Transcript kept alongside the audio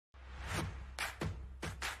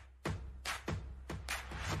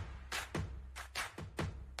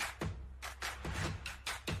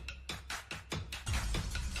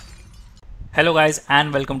Hello guys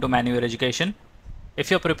and welcome to Manoeuvre Education.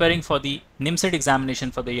 If you're preparing for the NIMCET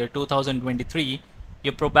examination for the year 2023,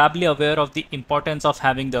 you're probably aware of the importance of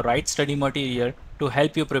having the right study material to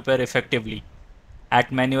help you prepare effectively.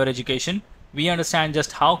 At Manoeuvre Education, we understand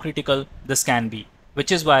just how critical this can be,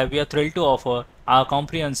 which is why we are thrilled to offer our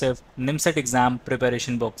comprehensive NIMCET exam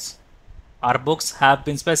preparation books. Our books have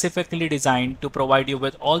been specifically designed to provide you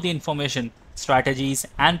with all the information, strategies,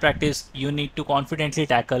 and practice you need to confidently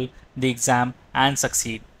tackle the exam and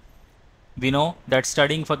succeed. We know that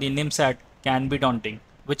studying for the NIMCET can be daunting,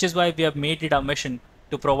 which is why we have made it our mission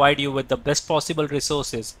to provide you with the best possible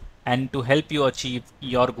resources and to help you achieve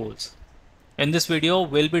your goals. In this video,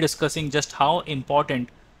 we'll be discussing just how important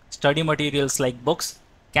study materials like books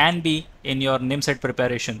can be in your NIMCET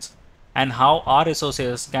preparations and how our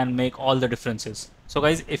resources can make all the differences. So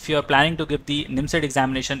guys, if you are planning to give the NIMCET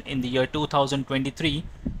examination in the year 2023,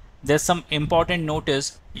 there's some important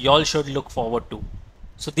notice y'all should look forward to.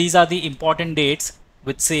 So these are the important dates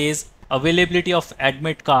which says availability of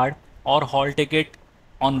admit card or hall ticket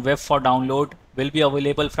on web for download will be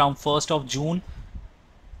available from 1st of June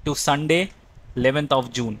to Sunday 11th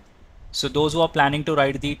of June. So those who are planning to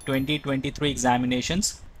write the 2023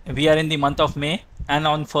 examinations, we are in the month of May and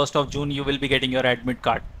on 1st of June you will be getting your admit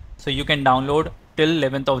card. So you can download till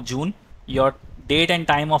 11th of June. Your date and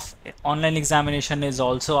time of online examination is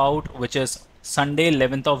also out, which is Sunday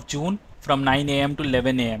 11th of June from 9 AM to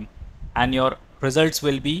 11 AM, and your results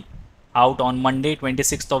will be out on Monday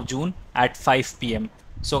 26th of June at 5 PM.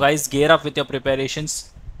 So guys, gear up with your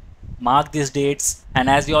preparations, mark these dates, and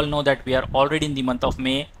as you all know that we are already in the month of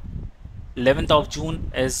May, 11th of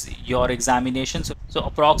June is your examination, so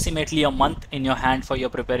approximately a month in your hand for your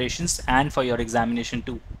preparations and for your examination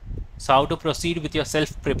too. So how to proceed with your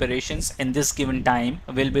self preparations in this given time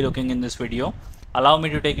we'll be looking in this video. Allow me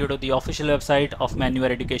to take you to the official website of Manoeuvre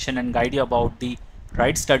Education and guide you about the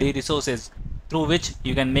right study resources through which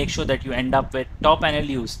you can make sure that you end up with top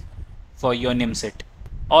NLUs for your NIMCET.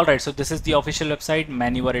 Alright, so this is the official website,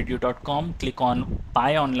 manoeuvreedu.com. Click on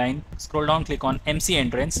Buy Online, scroll down, click on MC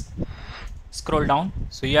Entrance, scroll down.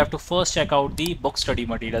 So you have to first check out the book study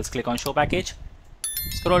materials. Click on Show Package,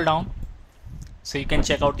 scroll down. So you can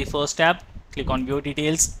check out the first tab, click on View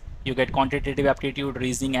Details. You get Quantitative Aptitude,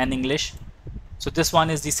 Reasoning and English. So this one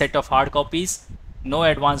is the set of hard copies. No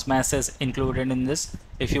advanced maths is included in this.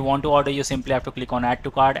 If you want to order, you simply have to click on Add to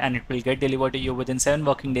Cart and it will get delivered to you within 7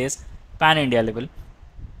 working days, Pan India level.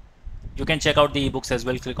 You can check out the ebooks as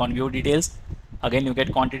well. Click on View Details. Again, you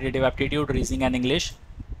get Quantitative Aptitude, Reasoning and English.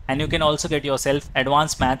 And you can also get yourself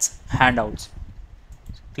Advanced Maths handouts.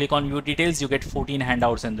 Click on View Details. You get 14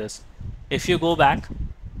 handouts in this. If you go back,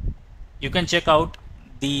 you can check out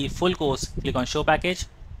the full course. Click on Show Package.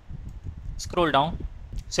 Scroll down.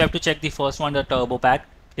 So you have to check the first one, the Turbo Pack.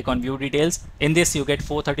 Click on View Details. In this you get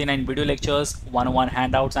 439 video lectures, 101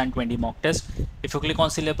 handouts and 20 mock tests. If you click on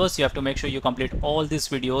syllabus, you have to make sure you complete all these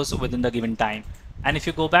videos within the given time. And if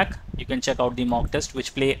you go back, you can check out the mock test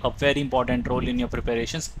which play a very important role in your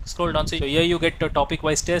preparations. Scroll down. So here you get a topic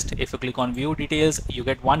wise test. If you click on View Details, you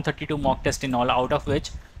get 132 mock tests in all, out of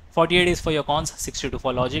which 48 is for your cons, 62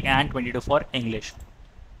 for logic and 22 for English.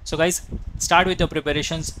 So guys, start with your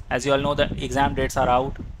preparations. As you all know, the exam dates are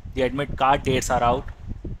out, the admit card dates are out.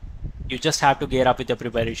 You just have to gear up with your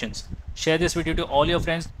preparations. Share this video to all your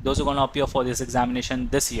friends, those who are going to appear for this examination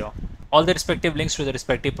this year. All the respective links to the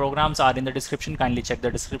respective programs are in the description. Kindly check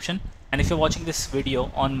the description. And if you're watching this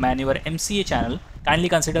video on Manoeuvre MCA channel, kindly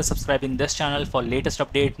consider subscribing this channel for latest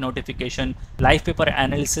update, notification, live paper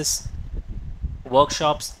analysis,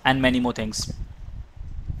 workshops and many more things.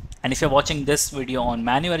 And if you're watching this video on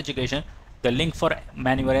Manoeuvre Education, the link for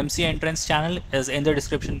Manoeuvre MC Entrance channel is in the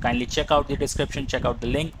description. Kindly check out the description, check out the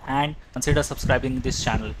link and consider subscribing this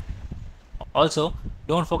channel. Also,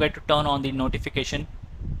 don't forget to turn on the notification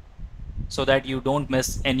so that you don't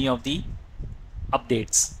miss any of the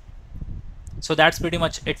updates. So that's pretty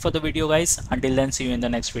much it for the video guys. Until then, see you in the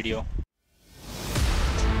next video.